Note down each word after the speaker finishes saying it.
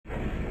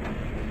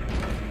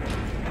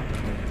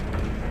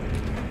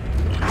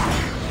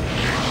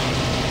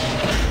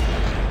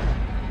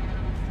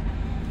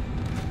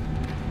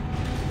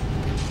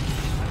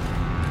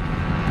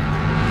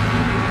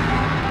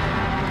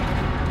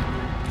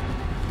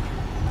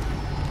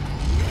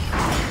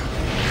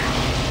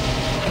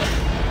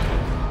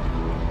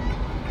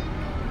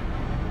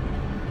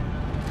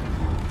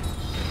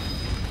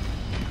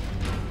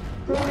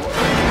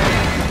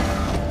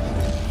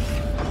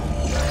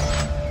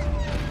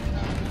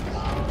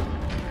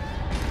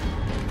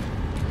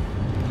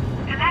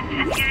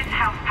and use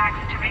health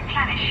packs to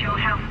replenish your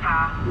health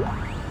bar.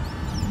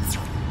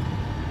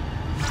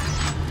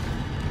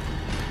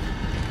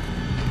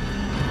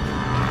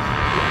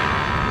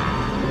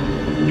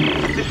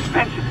 This is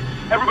Benson.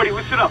 Everybody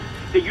listen up.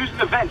 They're using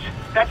the vents.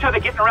 That's how they're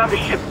getting around the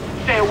ship.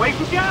 Stay away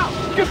from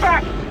down. Get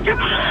back! Get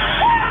back!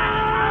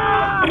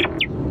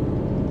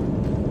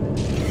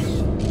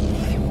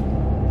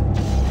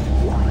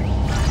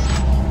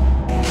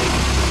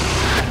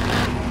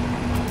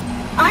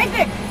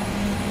 Isaac!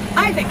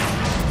 Isaac!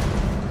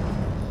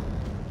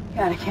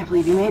 God, I can't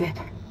believe you made it.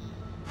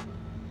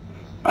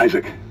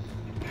 Isaac,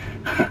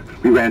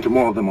 we ran into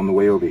more of them on the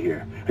way over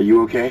here. Are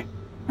you okay?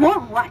 More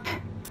what?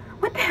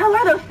 What the hell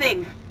are those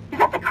things? Is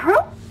that the crew?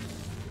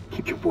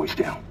 Keep your voice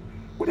down.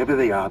 Whatever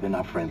they are, they're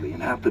not friendly,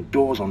 and half the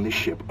doors on this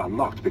ship are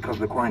locked because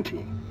of the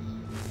quarantine.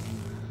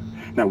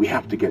 Now, we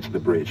have to get to the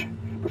bridge,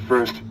 but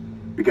first,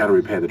 we gotta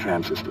repair the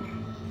tram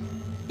system.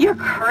 You're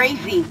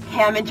crazy,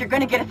 Hammond. You're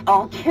gonna get us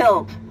all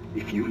killed.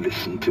 If you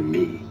listen to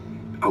me,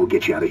 I will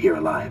get you out of here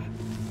alive.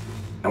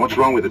 Now, what's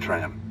wrong with the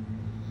tram?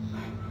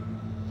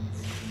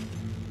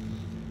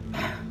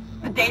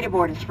 The data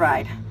board is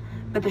fried,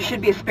 but there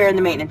should be a spare in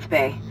the maintenance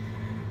bay.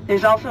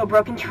 There's also a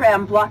broken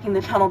tram blocking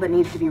the tunnel that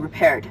needs to be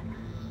repaired.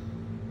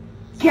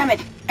 Damn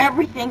it!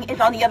 Everything is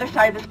on the other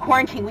side of this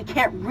quarantine. We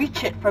can't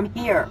reach it from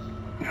here.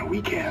 No,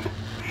 we can't.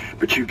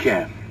 But you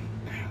can.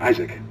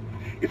 Isaac,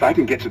 if I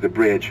can get to the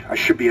bridge, I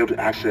should be able to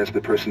access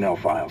the personnel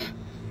files.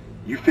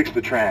 You fix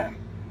the tram,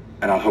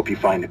 and I'll help you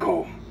find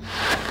Nicole.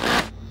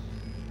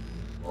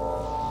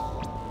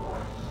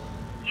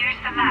 Use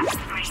the map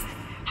screen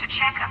to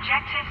check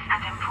objectives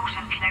and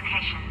important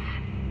locations.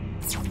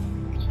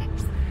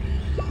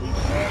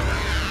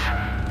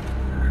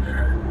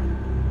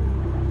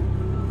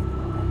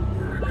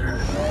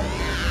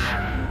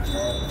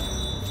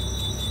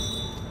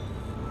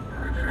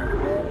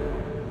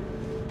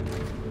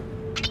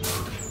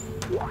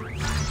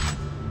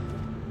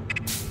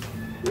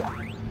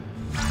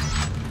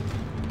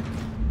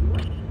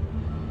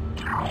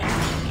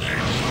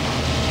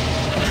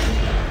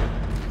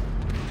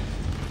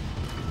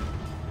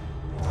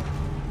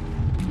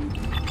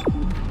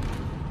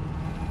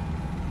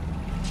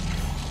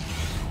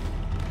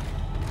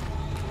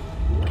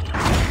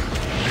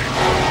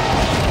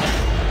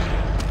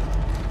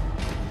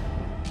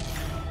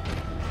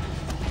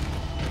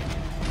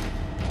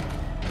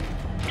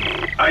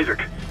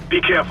 Isaac,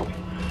 be careful.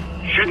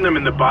 Shooting them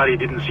in the body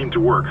didn't seem to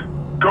work.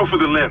 Go for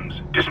the limbs.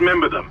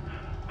 Dismember them.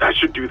 That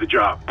should do the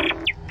job. Conserve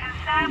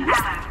ammo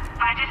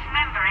by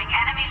dismembering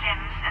enemy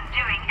limbs and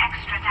doing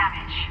extra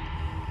damage.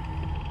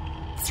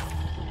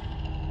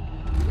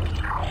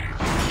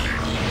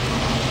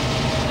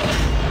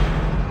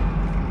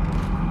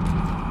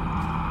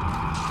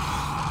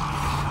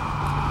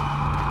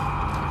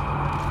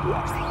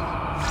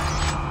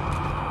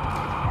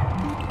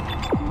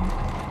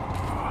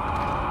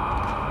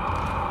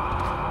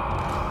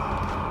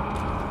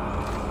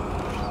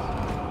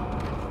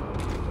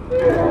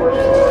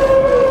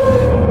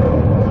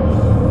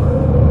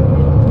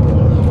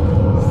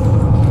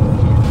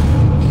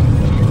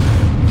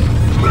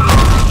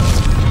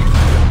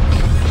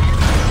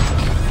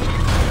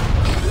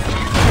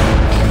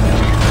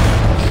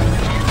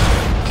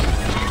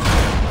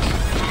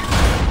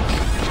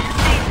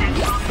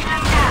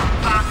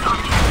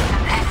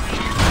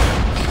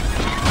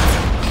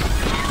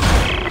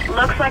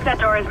 Looks like that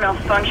door is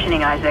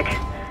malfunctioning, Isaac.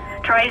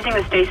 Try using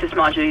the stasis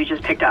module you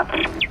just picked up.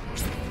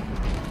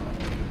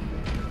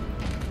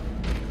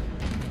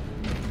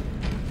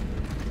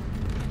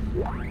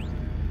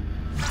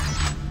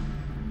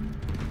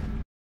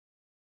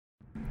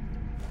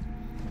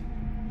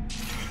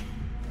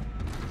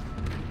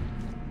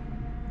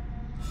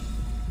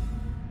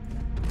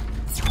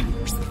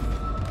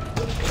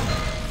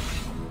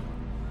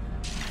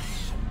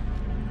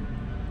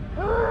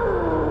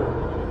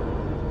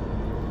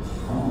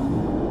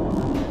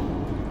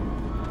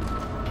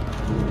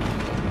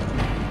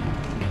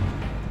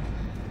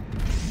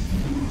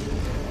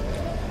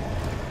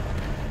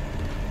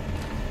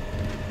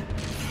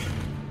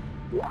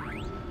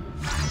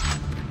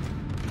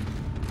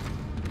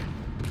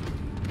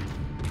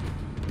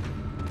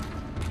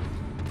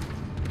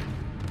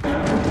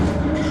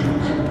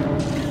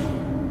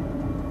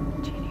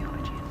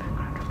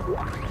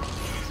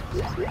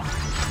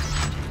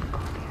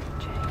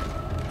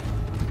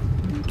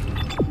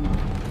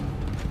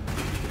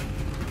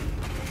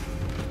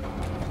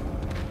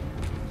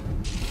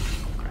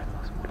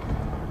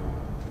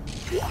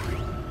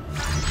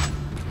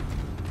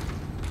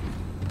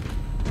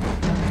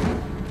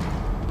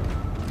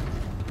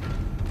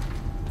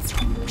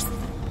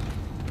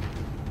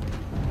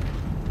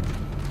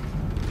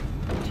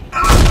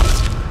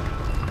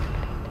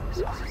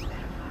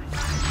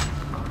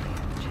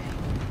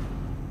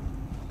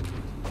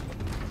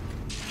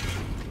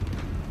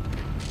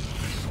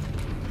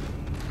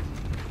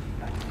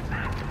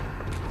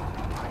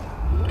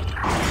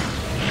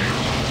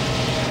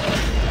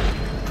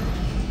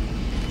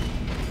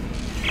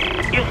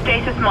 Your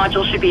stasis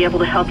module should be able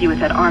to help you with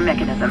that arm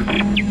mechanism.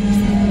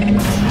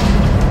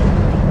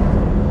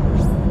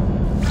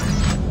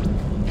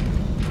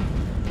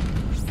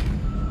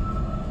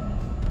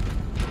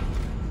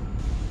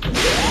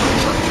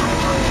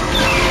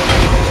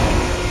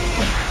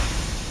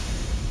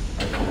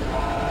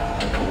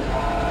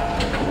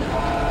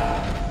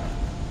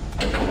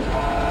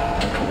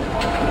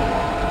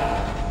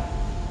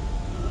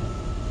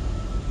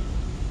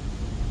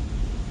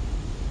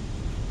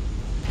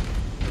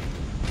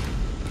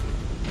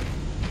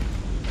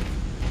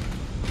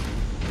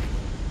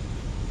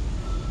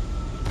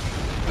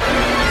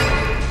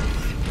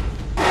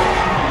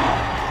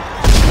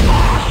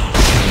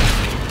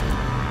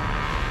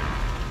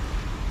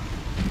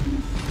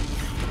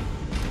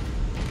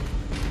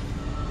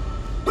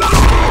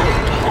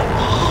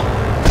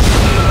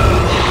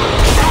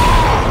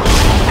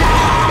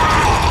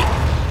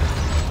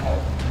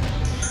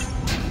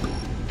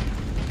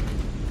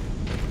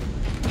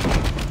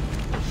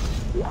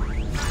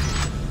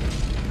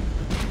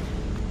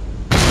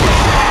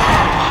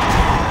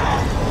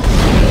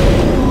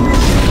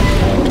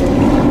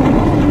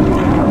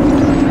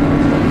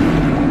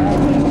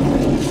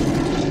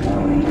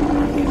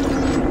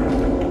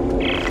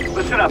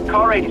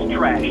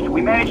 trashed.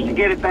 We managed to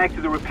get it back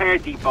to the repair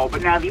depot,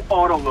 but now the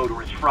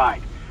autoloader is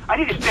fried. I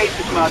need a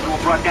stasis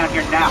module brought down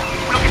here now.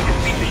 If we don't get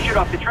this piece of shit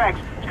off the tracks,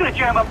 it's gonna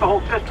jam up the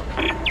whole system.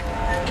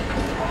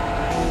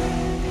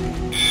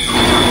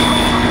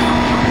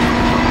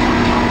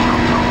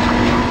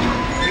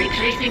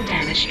 Replacing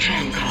damaged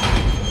tram car.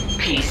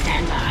 Please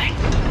stand by.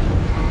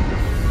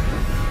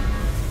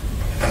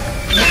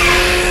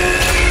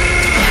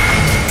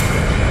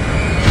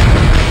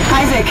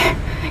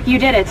 Isaac, you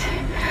did it.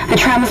 The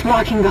tram is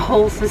blocking the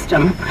whole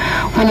system.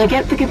 When you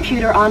get the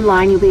computer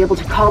online, you'll be able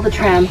to call the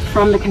tram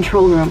from the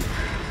control room.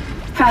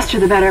 Faster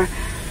the better.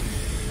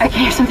 I can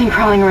hear something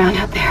crawling around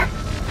out there.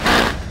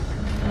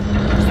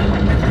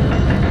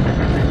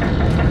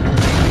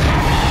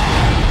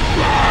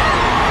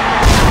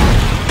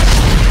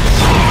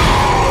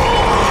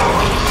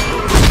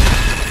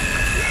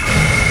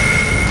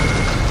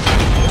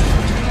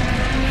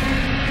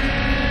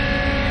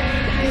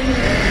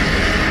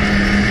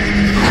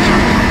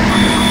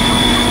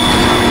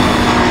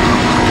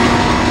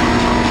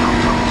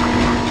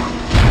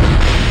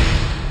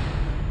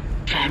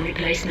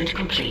 Replacement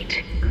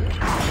complete.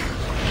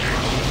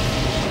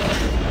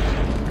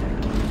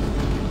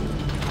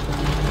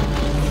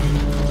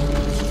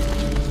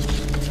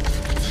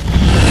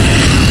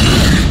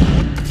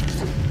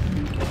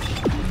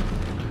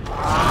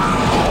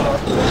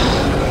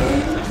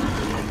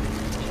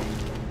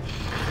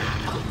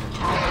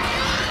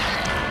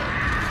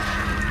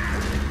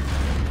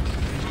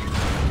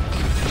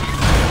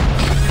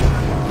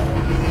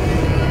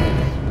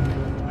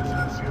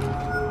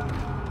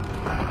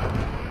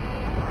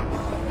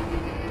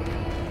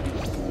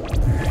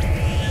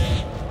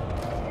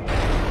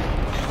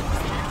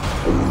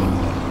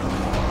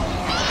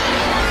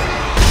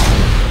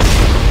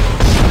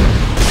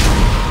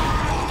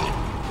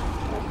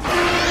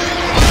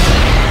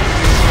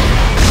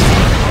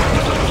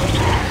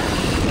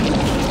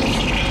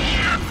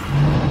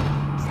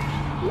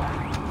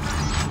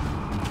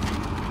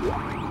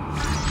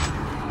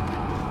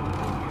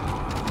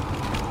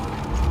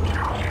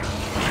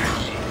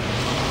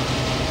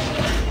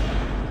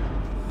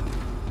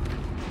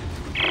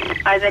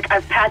 Isaac,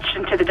 I've patched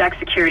into the deck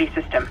security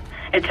system.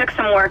 It took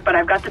some work, but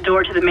I've got the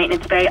door to the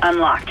maintenance bay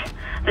unlocked.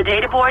 The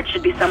data board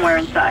should be somewhere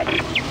inside.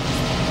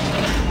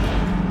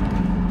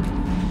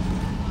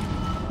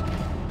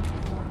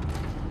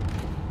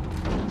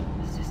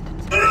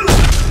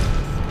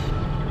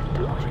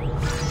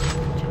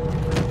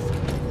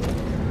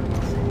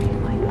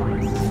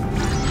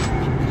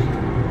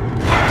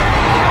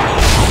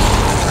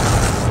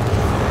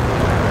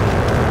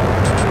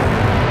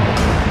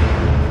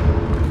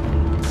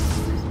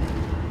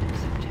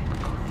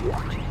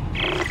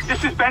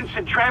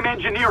 Tram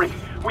engineering.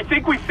 We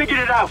think we figured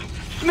it out.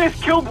 Smith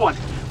killed one.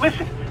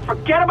 Listen,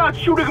 forget about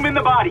shooting him in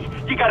the body.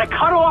 You gotta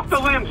cut off the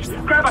limbs.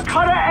 Grab a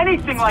cutter,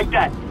 anything like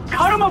that.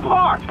 Cut him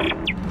apart.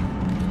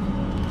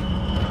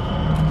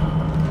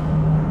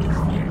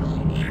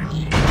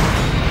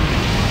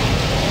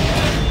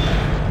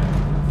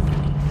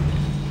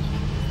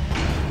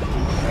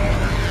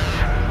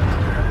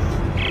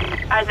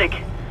 Isaac,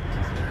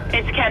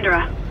 it's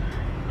Kendra.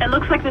 It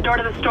looks like the door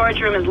to the storage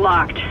room is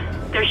locked.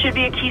 There should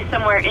be a key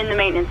somewhere in the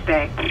maintenance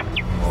bay.